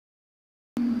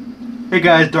Hey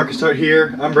guys, Darkest Art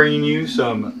here. I'm bringing you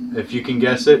some, if you can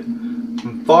guess it,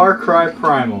 some Far Cry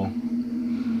Primal.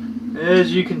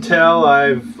 As you can tell,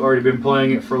 I've already been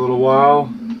playing it for a little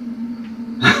while.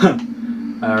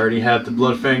 I already have the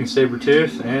Bloodfang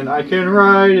Sabertooth, and I can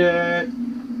ride it.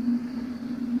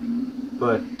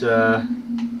 But,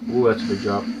 ooh, that's a big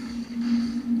drop.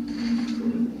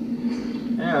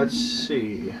 Yeah, let's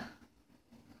see.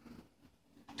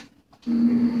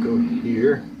 Go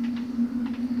here.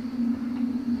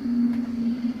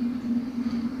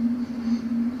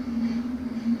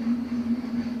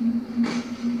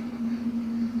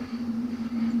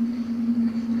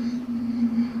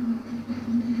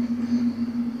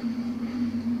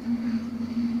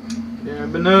 Yeah,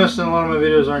 I've been noticing a lot of my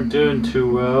videos aren't doing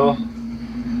too well,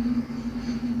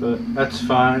 but that's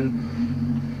fine.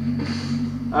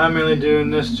 I'm mainly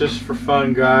doing this just for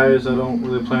fun, guys. I don't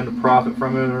really plan to profit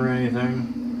from it or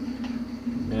anything.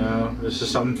 You know, this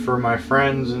is something for my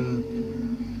friends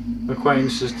and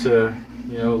acquaintances to,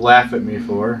 you know, laugh at me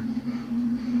for.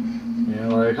 You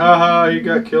know, like, haha, he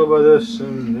got killed by this,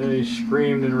 and then he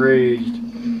screamed and raged.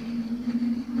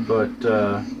 But,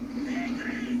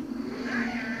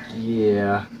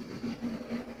 yeah.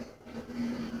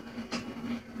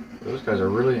 Those guys are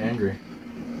really angry.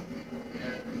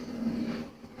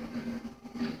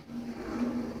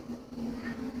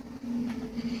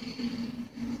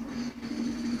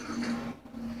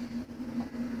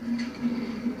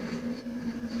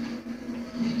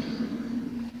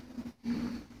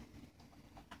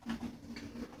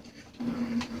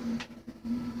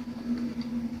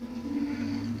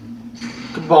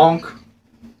 Bonk.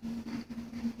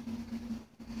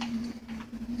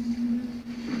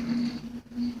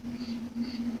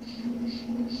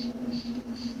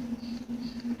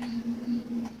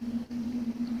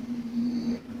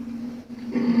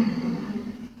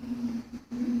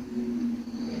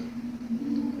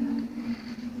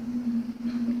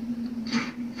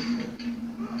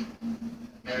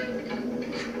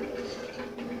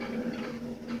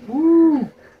 Woo.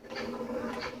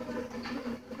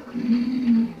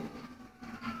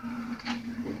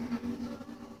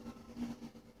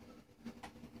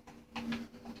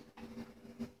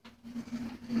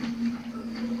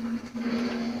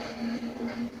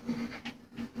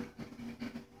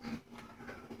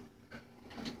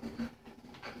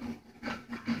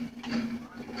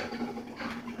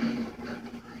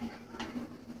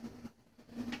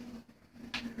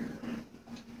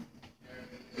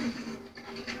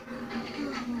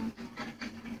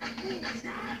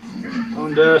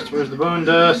 Bone dust, where's the bone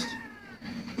dust?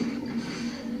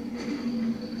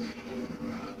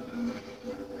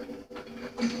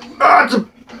 Ah, it's a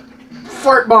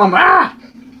fart bomb! Ah!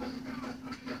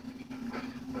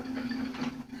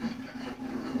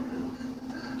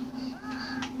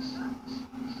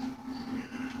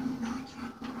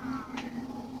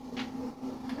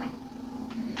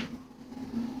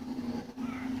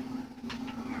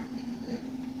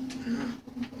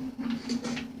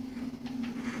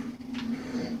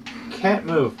 Can't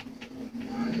move.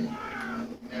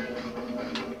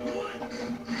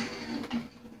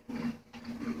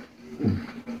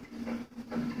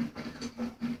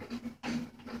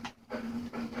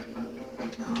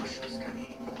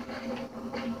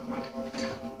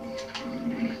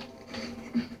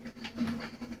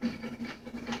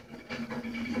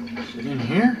 Is it in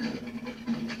here?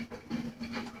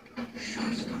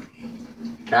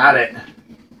 Got it.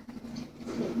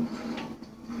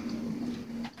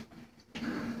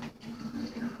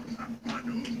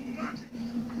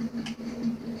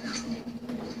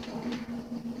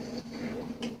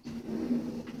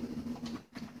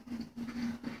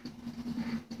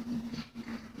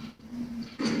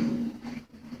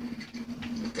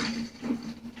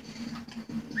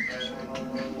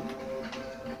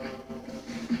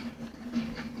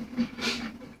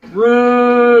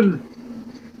 Run!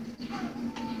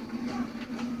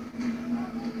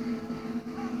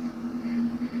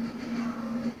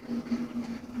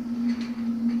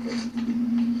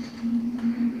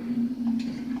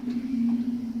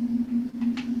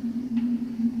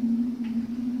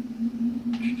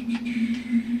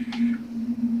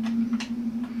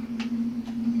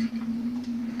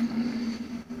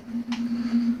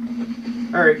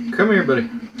 Alright, come here, buddy.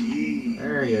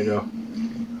 There you go.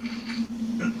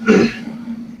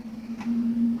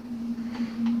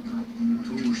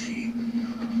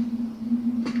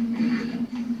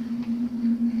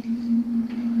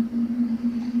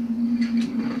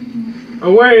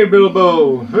 Away,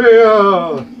 Bilbo!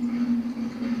 Hey-ya!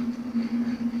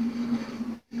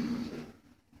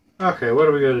 Okay, what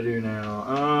do we gotta do now?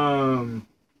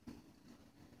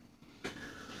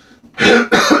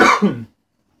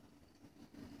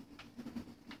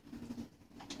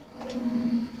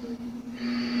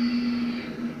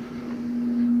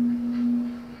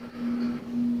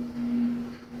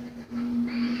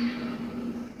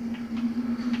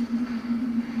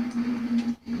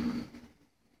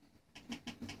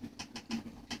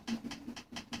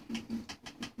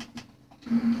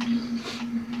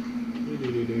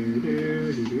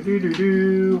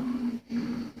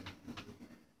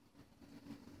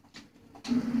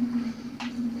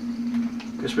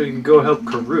 Guess we can go help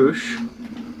Karush.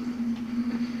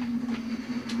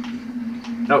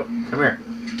 No, come here.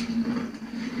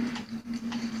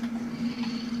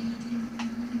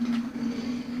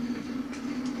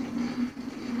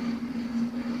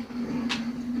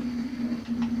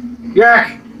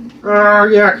 Yak! Oh,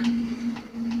 yak!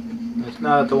 That's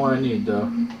not the one I need,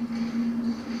 though.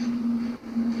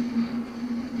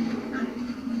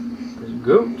 There's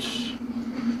goats.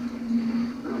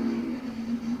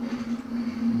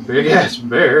 Big ass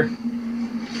bear.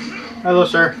 Hello,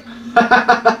 sir.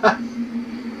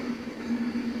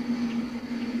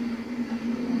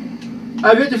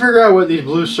 I've yet to figure out what these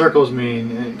blue circles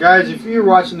mean. And guys, if you're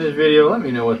watching this video, let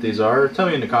me know what these are. Tell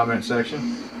me in the comment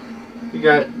section.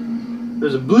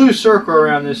 There's a blue circle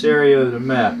around this area of the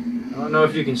map. I don't know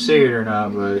if you can see it or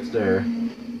not, but it's there.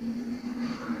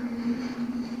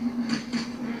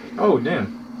 Oh,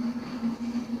 damn.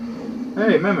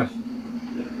 Hey, mammoth.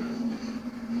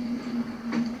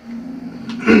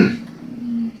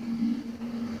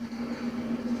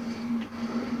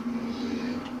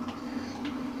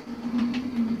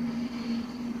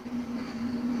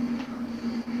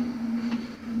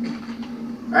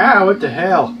 Ah, what the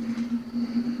hell?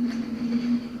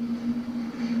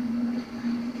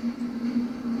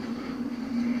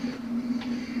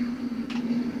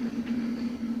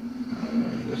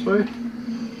 This way?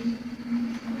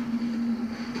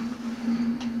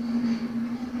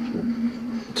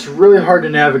 It's really hard to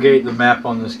navigate the map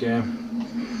on this game.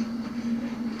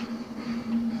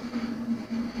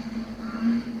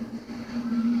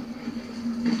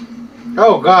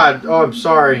 Oh God! Oh, I'm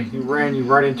sorry. He ran you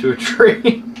right into a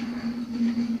tree.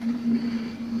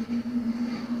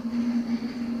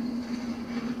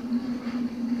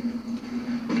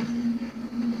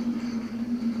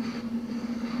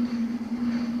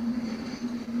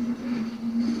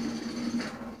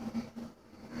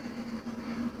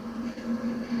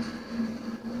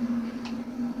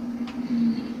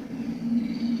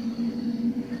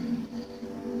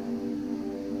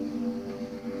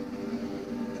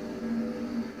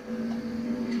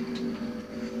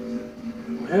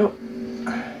 Well,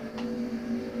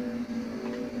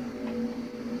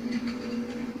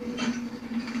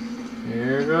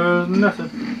 here goes nothing.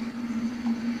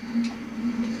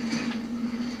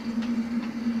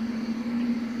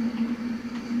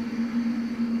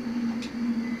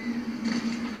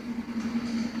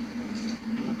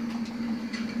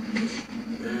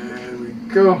 There we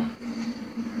go.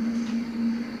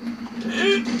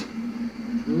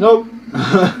 Nope.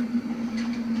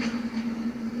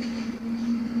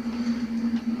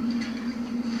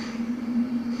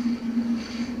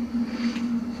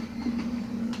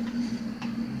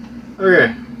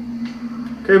 Okay.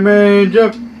 Okay, man,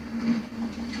 jump.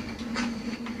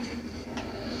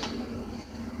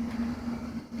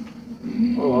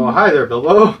 Oh, hi there,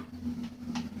 Bilbo.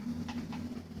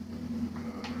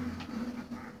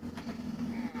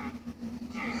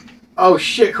 Oh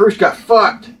shit, Karush got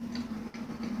fucked.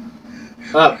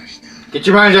 Up. Get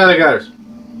your minds out of the gutters.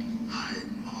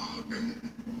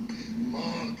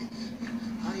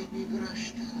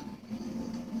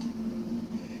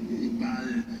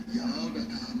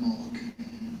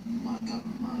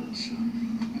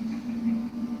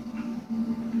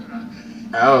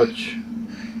 Ouch.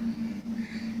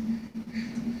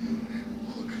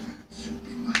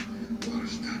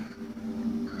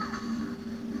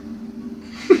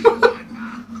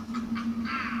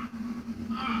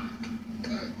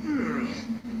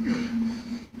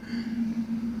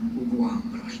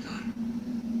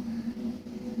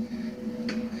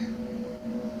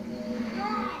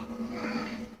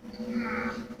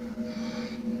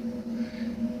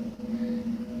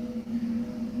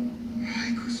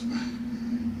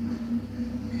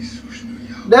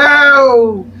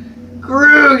 No!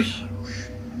 Karush!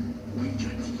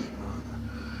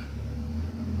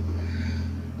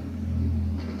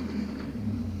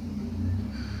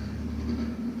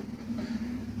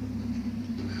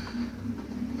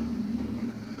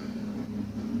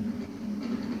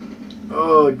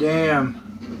 Oh, damn.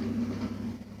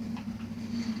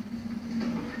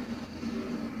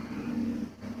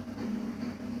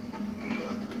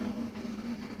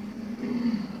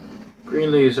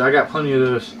 Green leaves, I got plenty of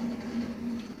those.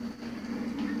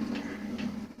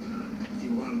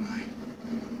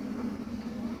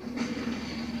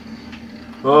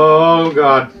 Oh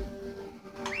God.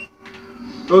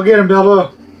 Go get him,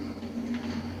 Bilbo.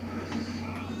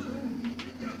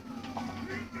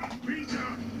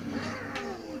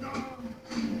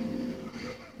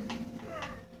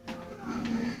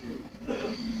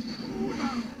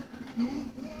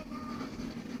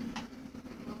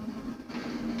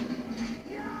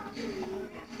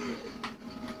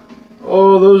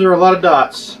 Oh, those are a lot of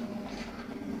dots.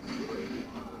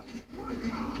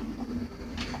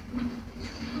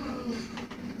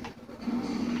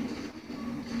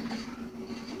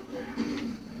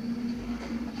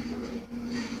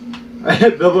 I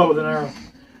hit Bilbo with an arrow.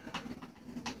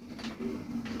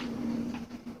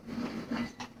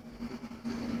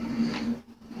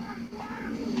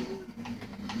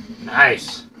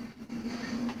 Nice.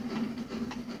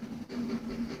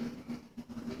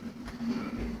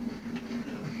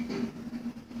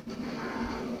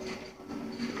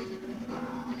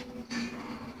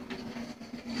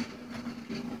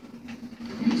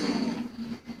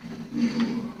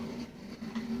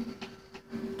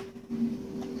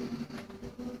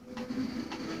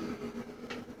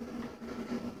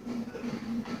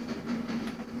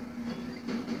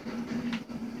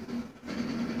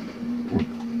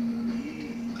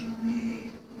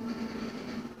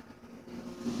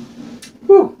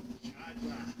 Woo.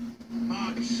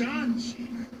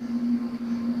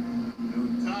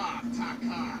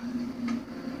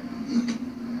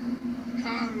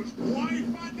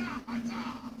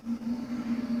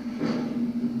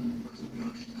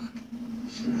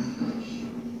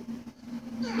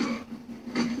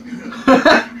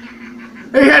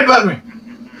 He headbutt me.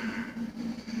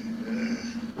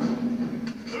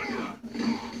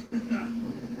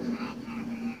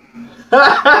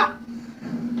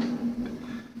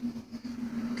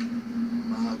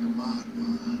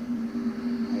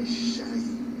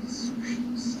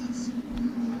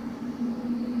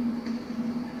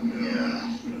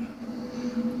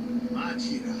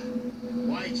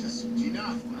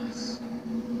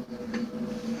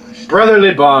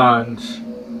 Brotherly bonds.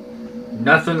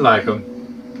 Nothing like them.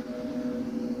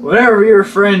 Whenever your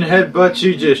friend headbutts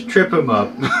you, just trip him up.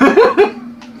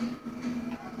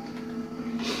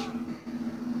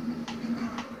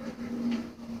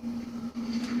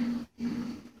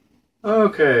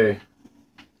 Okay.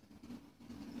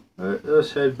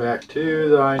 Let's head back to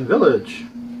the Vine Village.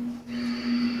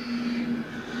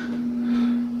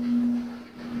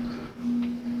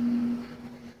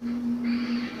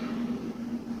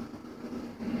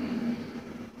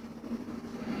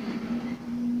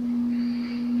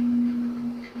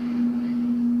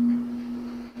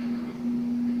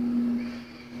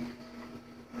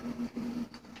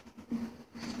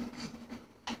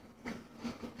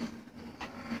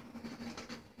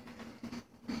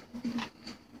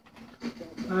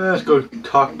 Let's go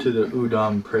talk to the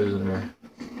Udon prisoner.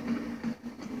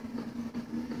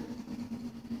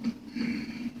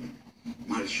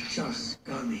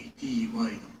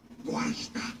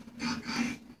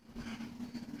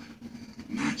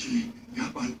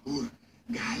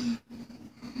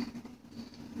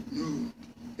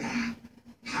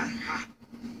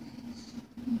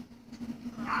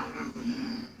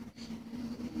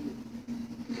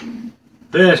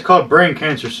 Then it's called brain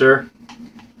cancer, sir.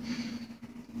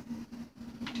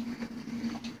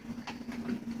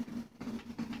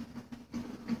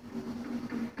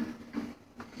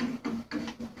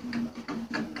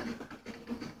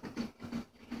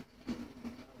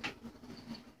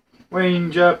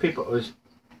 Ranger people is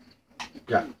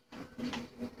yeah.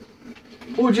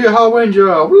 Ujiha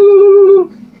Ranger.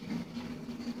 Woo!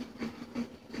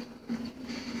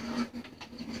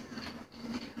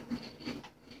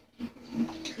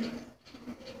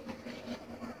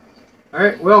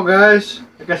 Alright, well guys,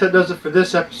 I guess that does it for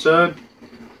this episode.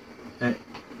 Hey,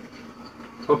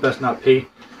 hope that's not pee.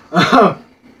 Tell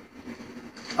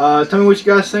me what you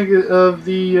guys think of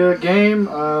the game.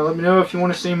 Let me know if you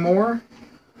want to see more.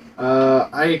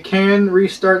 I can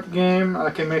restart the game. I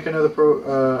can make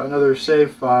another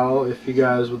save file if you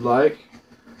guys would like,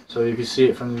 so you can see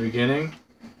it from the beginning.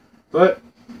 But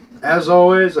as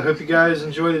always, I hope you guys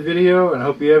enjoy the video and I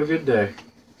hope you have a good day.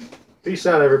 Peace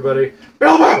out, everybody.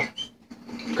 Bilbo!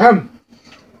 Come!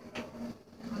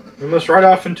 We must ride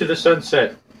off into the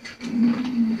sunset.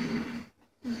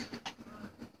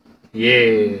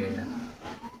 Yeah.